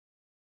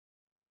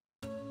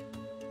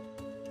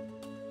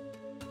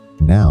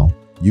Now,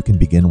 you can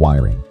begin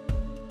wiring.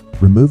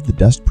 Remove the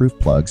dust-proof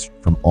plugs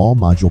from all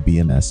module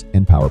BMS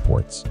and power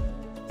ports.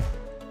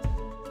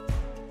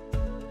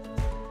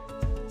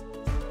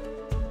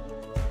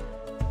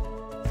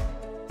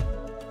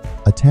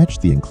 Attach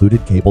the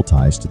included cable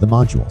ties to the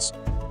modules.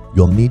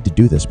 You'll need to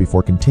do this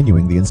before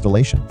continuing the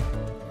installation.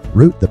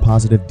 Route the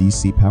positive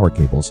DC power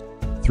cables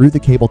through the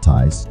cable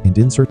ties and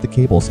insert the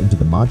cables into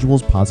the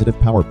module's positive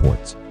power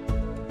ports.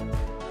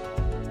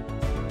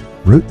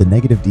 Route the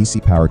negative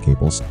DC power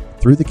cables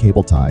through the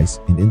cable ties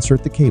and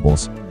insert the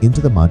cables into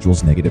the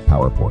module's negative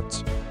power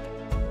ports.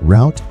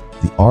 Route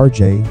the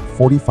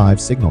RJ45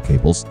 signal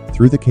cables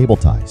through the cable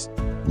ties.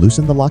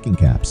 Loosen the locking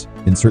caps,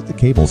 insert the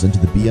cables into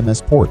the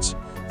BMS ports,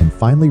 and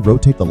finally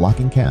rotate the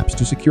locking caps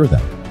to secure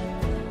them.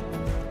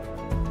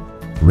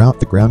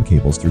 Route the ground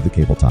cables through the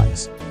cable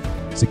ties.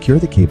 Secure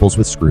the cables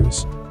with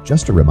screws.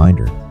 Just a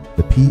reminder,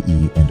 the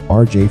PE and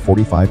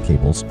RJ45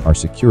 cables are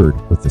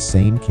secured with the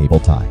same cable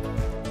tie.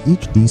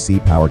 Each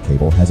DC power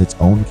cable has its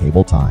own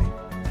cable tie.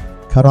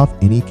 Cut off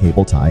any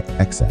cable tie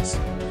excess.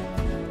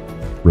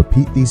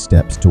 Repeat these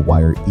steps to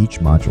wire each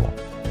module.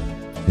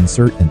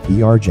 Insert an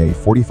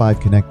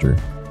ERJ45 connector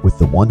with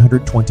the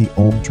 120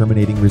 ohm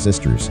terminating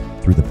resistors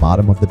through the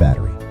bottom of the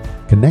battery.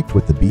 Connect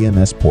with the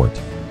BMS port.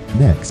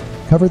 Next,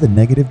 cover the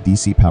negative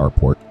DC power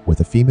port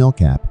with a female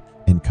cap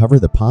and cover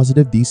the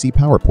positive DC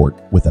power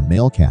port with a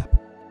male cap.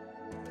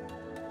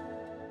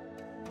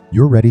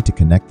 You're ready to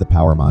connect the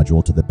power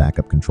module to the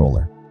backup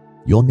controller.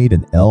 You'll need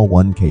an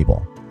L1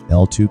 cable,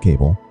 L2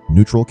 cable,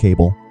 neutral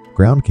cable,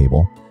 ground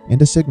cable, and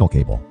a signal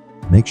cable.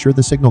 Make sure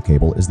the signal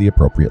cable is the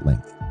appropriate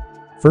length.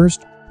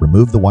 First,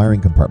 remove the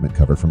wiring compartment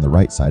cover from the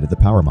right side of the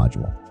power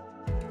module.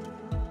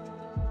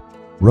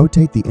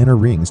 Rotate the inner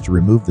rings to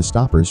remove the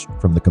stoppers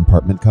from the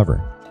compartment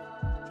cover.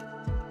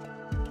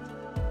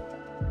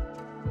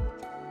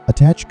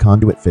 Attach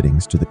conduit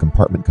fittings to the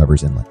compartment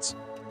cover's inlets.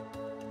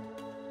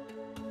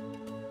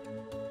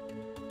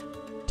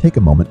 Take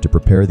a moment to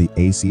prepare the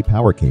AC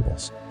power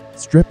cables.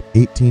 Strip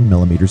 18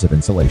 mm of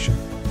insulation.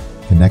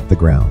 Connect the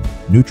ground,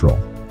 neutral,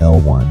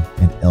 L1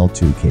 and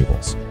L2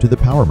 cables to the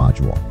power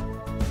module.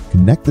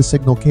 Connect the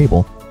signal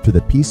cable to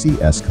the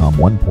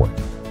PC-SCOM1 port.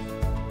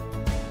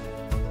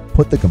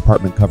 Put the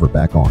compartment cover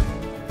back on.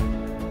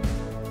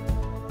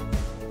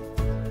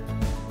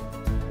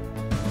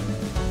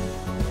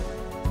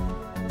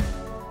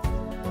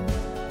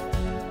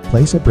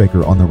 Place a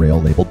breaker on the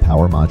rail labeled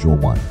Power Module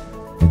 1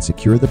 and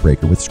secure the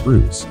breaker with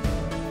screws.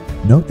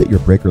 Note that your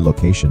breaker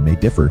location may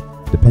differ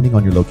depending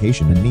on your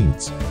location and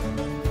needs.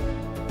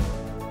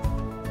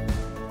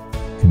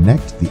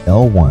 Connect the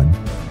L1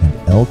 and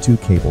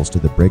L2 cables to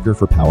the breaker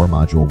for Power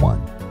Module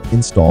 1.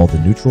 Install the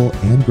neutral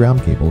and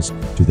ground cables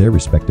to their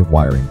respective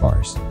wiring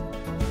bars.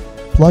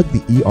 Plug the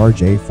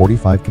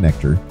ERJ45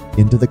 connector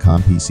into the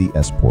COM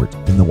PC-S port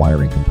in the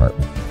wiring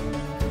compartment.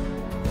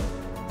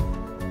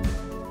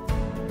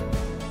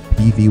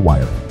 PV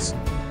wirings.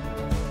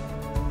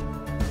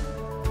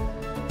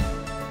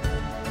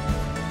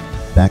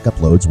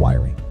 Backup loads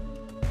wiring.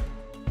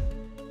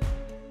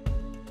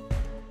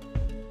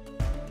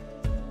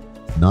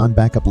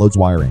 Non-backup loads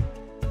wiring.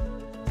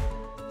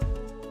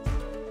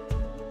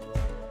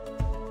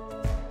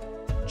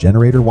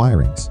 Generator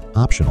wirings,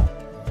 optional.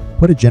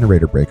 Put a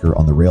generator breaker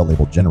on the rail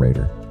labeled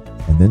generator,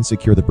 and then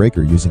secure the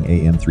breaker using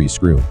AM3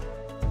 screw.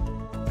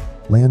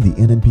 Land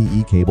the N and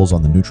PE cables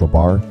on the neutral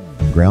bar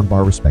and ground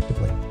bar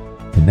respectively.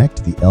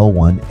 Connect the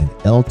L1 and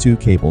L2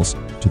 cables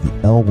to the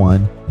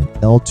L1 and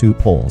L2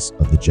 poles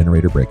of the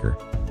generator breaker.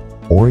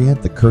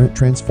 Orient the current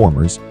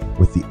transformers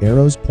with the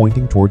arrows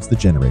pointing towards the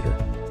generator.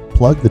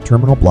 Plug the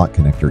terminal block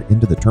connector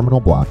into the terminal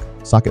block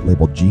socket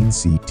labeled Gene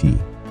CT.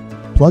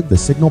 Plug the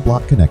signal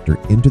block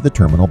connector into the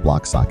terminal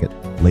block socket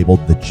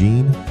labeled the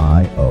Gene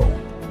IO.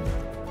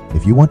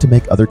 If you want to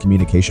make other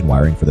communication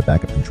wiring for the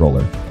backup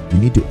controller, you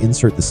need to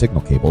insert the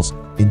signal cables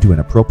into an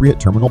appropriate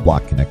terminal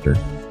block connector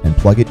and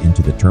plug it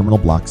into the terminal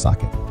block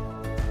socket.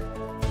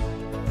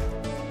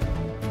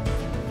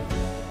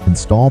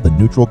 Install the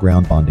neutral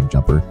ground bonding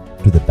jumper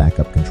to the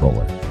backup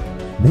controller.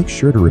 Make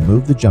sure to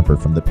remove the jumper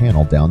from the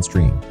panel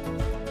downstream.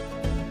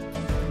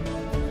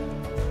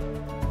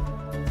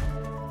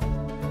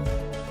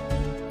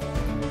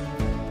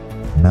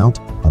 Mount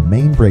a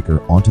main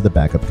breaker onto the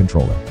backup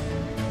controller.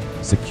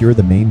 Secure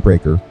the main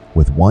breaker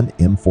with one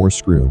M4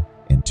 screw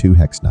and 2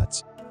 hex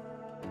nuts.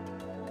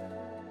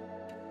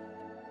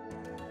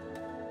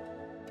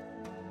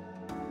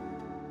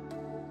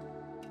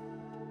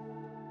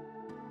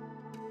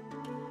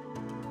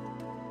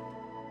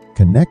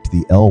 Connect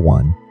the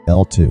L1,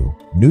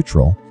 L2,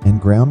 neutral, and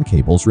ground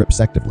cables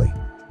respectively.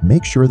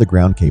 Make sure the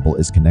ground cable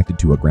is connected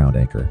to a ground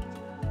anchor,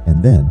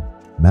 and then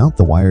mount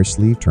the wire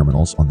sleeve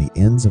terminals on the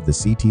ends of the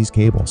CT's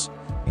cables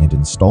and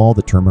install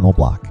the terminal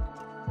block.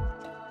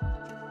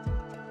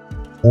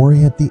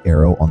 Orient the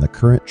arrow on the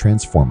current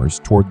transformers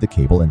toward the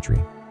cable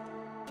entry.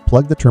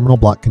 Plug the terminal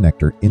block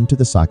connector into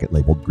the socket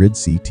labeled Grid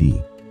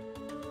CT.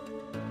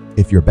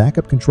 If your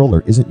backup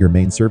controller isn't your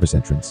main service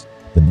entrance,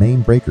 the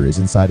main breaker is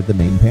inside of the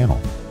main panel.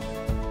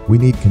 We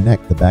need to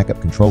connect the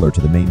backup controller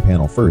to the main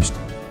panel first,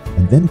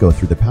 and then go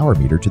through the power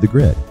meter to the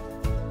grid.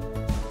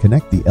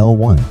 Connect the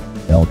L1,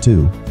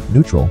 L2,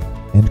 neutral,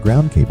 and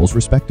ground cables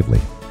respectively.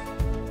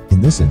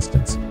 In this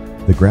instance,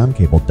 the ground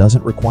cable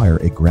doesn't require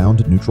a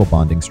ground-neutral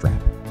bonding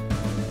strap.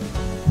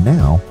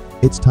 Now,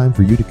 it's time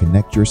for you to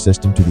connect your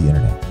system to the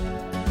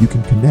internet. You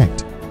can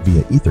connect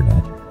via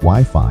Ethernet,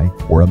 Wi-Fi,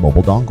 or a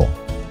mobile dongle.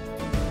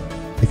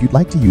 If you'd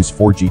like to use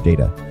 4G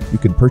data, you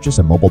can purchase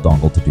a mobile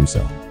dongle to do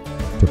so.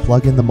 To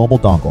plug in the mobile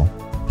dongle,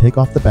 take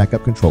off the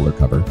backup controller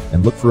cover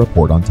and look for a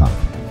port on top.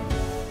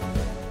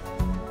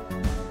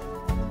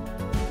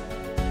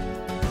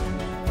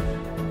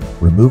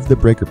 Remove the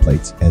breaker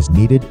plates as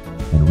needed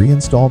and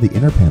reinstall the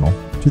inner panel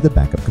to the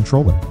backup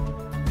controller.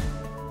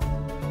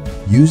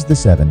 Use the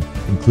 7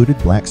 included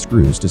black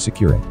screws to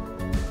secure it.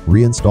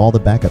 Reinstall the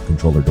backup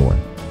controller door.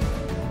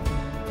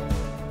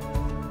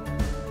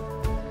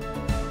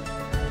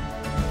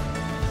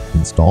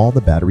 Install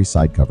the battery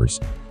side covers,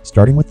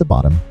 starting with the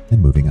bottom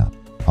and moving up.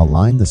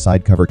 Align the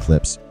side cover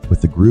clips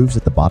with the grooves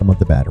at the bottom of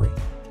the battery.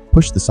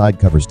 Push the side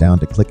covers down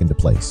to click into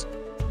place.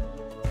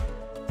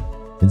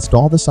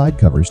 Install the side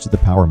covers to the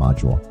power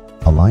module.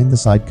 Align the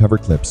side cover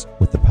clips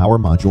with the power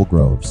module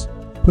grooves.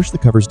 Push the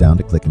covers down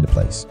to click into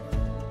place.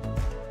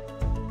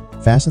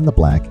 Fasten the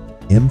black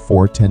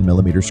M4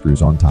 10mm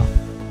screws on top.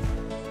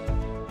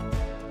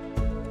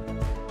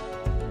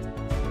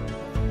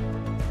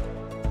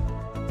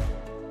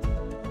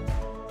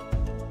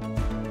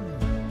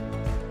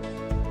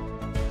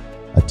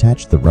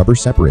 Attach the rubber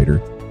separator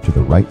to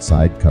the right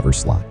side cover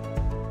slot.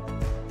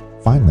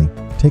 Finally,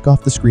 take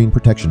off the screen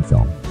protection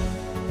film.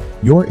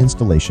 Your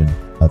installation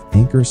of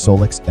Anker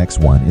SOLIX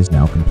X1 is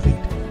now complete.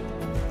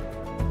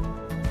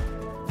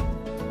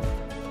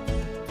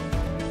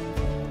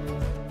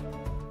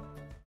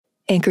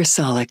 Anker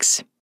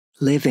SOLIX.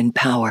 Live in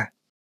power.